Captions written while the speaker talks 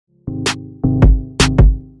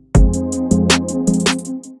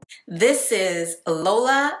This is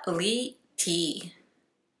LOLALEEtea.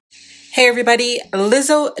 Hey everybody,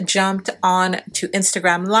 Lizzo jumped on to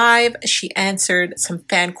Instagram Live. She answered some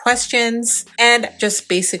fan questions and just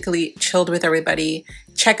basically chilled with everybody.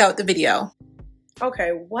 Check out the video.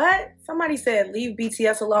 Okay, what? Somebody said leave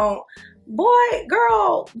BTS alone. Boy,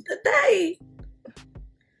 girl, V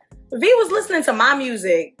was listening to my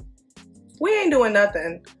music. We ain't doing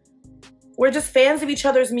nothing. We're just fans of each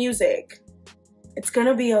other's music. It's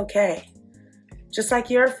gonna be okay. Just like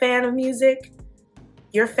you're a fan of music,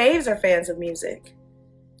 your faves are fans of music.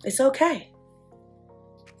 It's okay.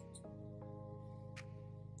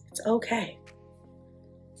 It's okay.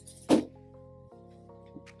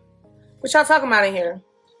 What y'all talking about in here?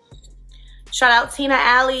 Shout out Tina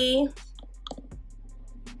Alley.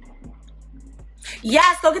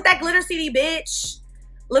 Yes, go get that glitter CD, bitch.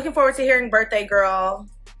 Looking forward to hearing Birthday Girl.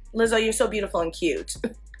 Lizzo, you're so beautiful and cute.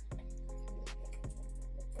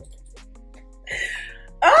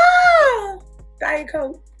 Oh, Diet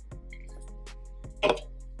Coke.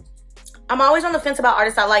 I'm always on the fence about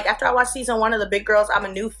artists I like. After I watched season 1 of The Big Girls, I'm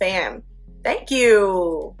a new fan. Thank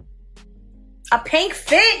you. A pink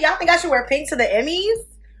fit? Y'all think I should wear pink to the Emmys?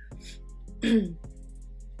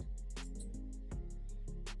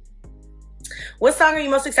 What song are you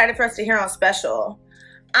most excited for us to hear on special?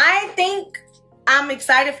 I think I'm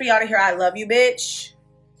excited for y'all to hear I Love You, Bitch.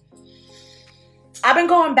 I've been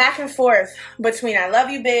going back and forth between I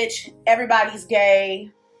Love You, Bitch, Everybody's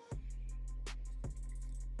Gay,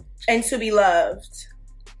 and To Be Loved,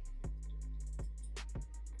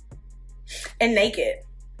 and Naked.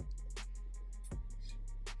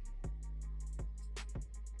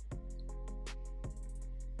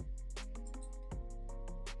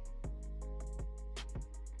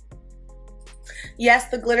 Yes,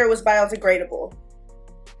 the glitter was biodegradable.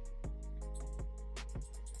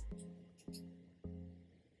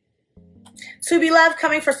 To Be Loved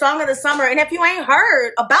coming for Song of the Summer. And if you ain't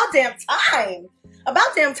heard, About Damn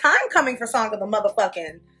Time coming for Song of the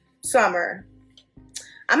motherfucking summer.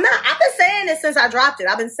 I've been saying this since I dropped it.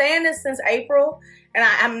 I've been saying this since April,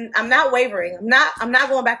 and I'm not wavering. I'm not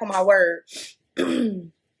going back on my word.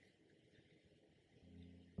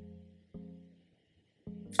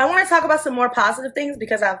 I want to talk about some more positive things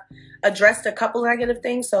because I've addressed a couple negative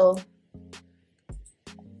things, so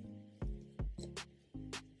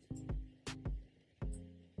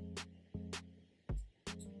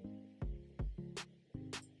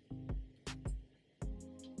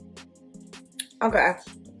okay.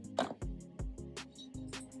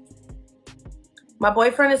 My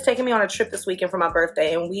boyfriend is taking me on a trip this weekend for my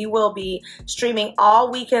birthday, and we will be streaming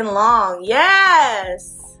all weekend long.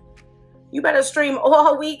 Yes! You better stream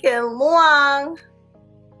all weekend long.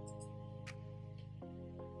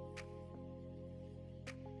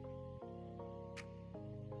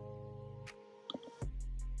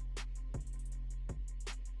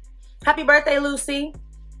 Happy birthday, Lucy.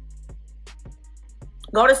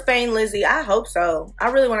 Go to Spain, Lizzie. I hope so.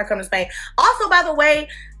 I really want to come to Spain. Also, by the way,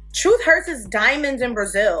 Truth Hurts is diamonds in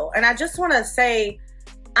Brazil. And I just want to say,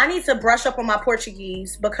 I need to brush up on my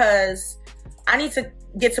Portuguese because I need to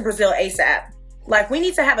get to Brazil ASAP. Like, we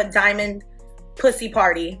need to have a diamond pussy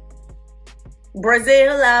party.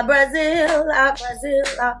 Brazil, la Brazil, la Brazil,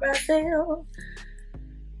 la Brazil.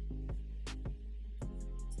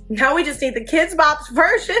 Now we just need the Kids Bop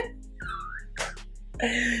version.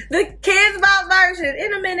 The Kids Bop version.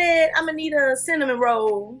 In a minute, I'm gonna need a cinnamon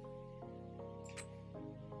roll.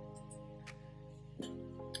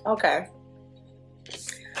 Okay.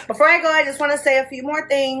 Before I go, I just want to say a few more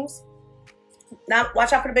things. Now,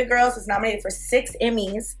 Watch Out for the Big Girls is nominated for 6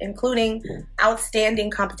 Emmys, including Outstanding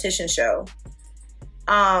Competition Show.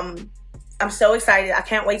 I'm so excited. I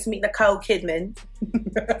can't wait to meet Nicole Kidman.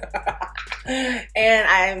 And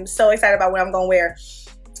I'm so excited about what I'm going to wear.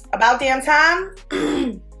 About Damn Time,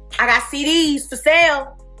 I got CDs for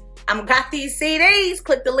sale. I got these CDs.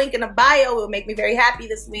 Click the link in the bio. It will make me very happy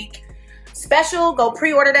this week. Special, go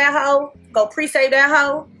pre-order that hoe. Go pre-save that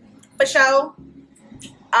hoe for sure.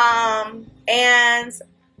 And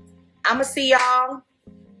I'm gonna see y'all. I'm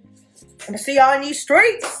gonna see y'all in these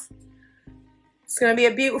streets. It's gonna be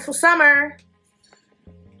a beautiful summer.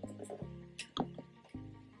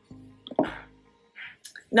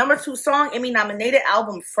 Number 2 song, Emmy nominated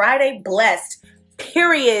album, Friday Blessed.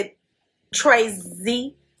 Period. Trey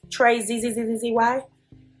Z. Trey Z-Z-Z-Z-Y.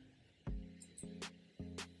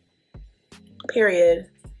 Period.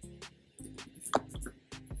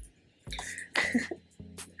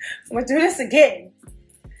 I'm gonna do this again.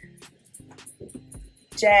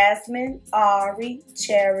 Jasmine, Ari,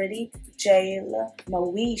 Charity, Jayla,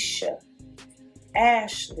 Moesha,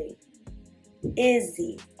 Ashley,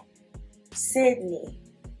 Izzy, Sydney,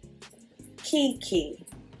 Kiki,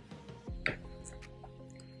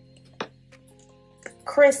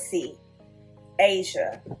 Chrissy,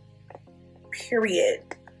 Asia. Period.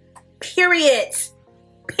 Period.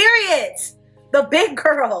 Period. The big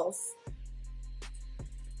girls.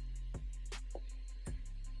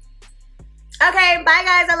 Okay, bye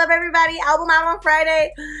guys. I love everybody. Album out on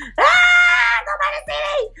Friday. Go buy the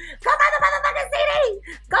CD. Go buy the motherfucking CD.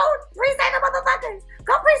 Go pre-save the motherfucker.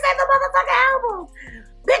 Go pre-save the motherfucking album.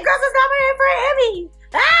 Big Girls is coming in for an Emmy.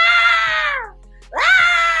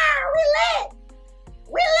 We lit.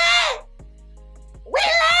 We lit. We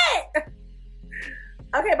lit.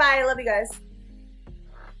 Okay, bye. I love you guys.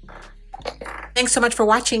 Thanks so much for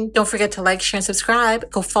watching. Don't forget to like, share, and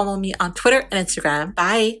subscribe. Go follow me on Twitter and Instagram.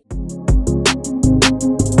 Bye.